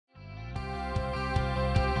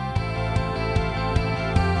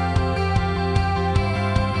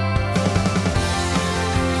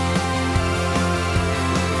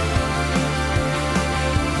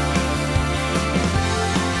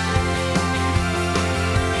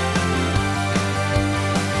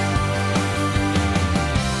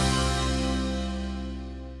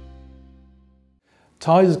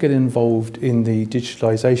TISA is getting involved in the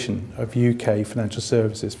digitalisation of UK financial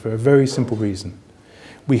services for a very simple reason.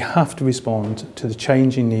 We have to respond to the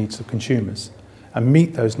changing needs of consumers and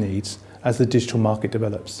meet those needs as the digital market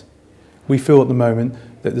develops. We feel at the moment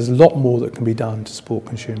that there's a lot more that can be done to support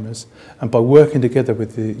consumers, and by working together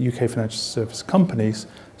with the UK financial service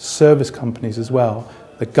companies as well,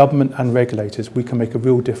 the government and regulators, we can make a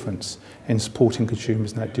real difference in supporting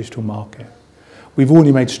consumers in that digital market. We've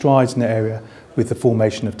already made strides in the area with the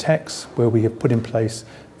formation of TECs, where we have put in place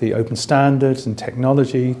the open standards and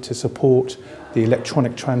technology to support the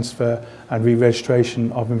electronic transfer and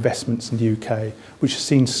re-registration of investments in the UK, which has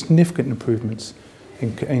seen significant improvements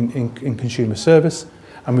in consumer service,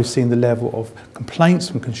 and we've seen the level of complaints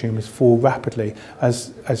from consumers fall rapidly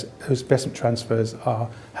as investment transfers are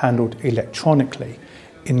handled electronically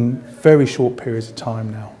in very short periods of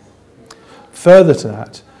time now. Further to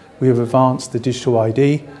that, we have advanced the digital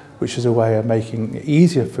ID, which is a way of making it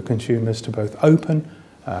easier for consumers to both open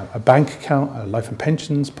a bank account, a life and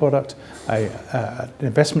pensions product, an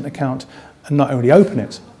investment account, and not only open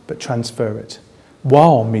it, but transfer it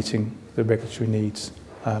while meeting the regulatory needs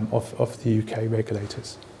of the UK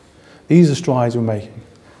regulators. These are strides we're making.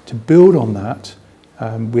 To build on that,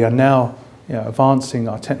 we are now advancing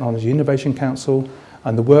our Technology Innovation Council,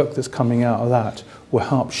 and the work that's coming out of that will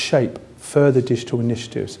help shape further digital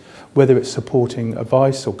initiatives, whether it's supporting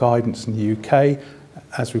advice or guidance in the UK,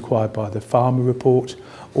 as required by the Farmer Report,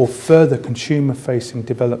 or further consumer-facing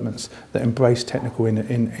developments that embrace technical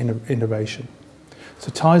innovation.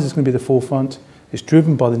 So TISA is going to be the forefront. It's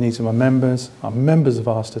driven by the needs of our members. Our members have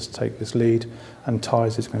asked us to take this lead, and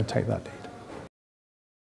TISA is going to take that lead.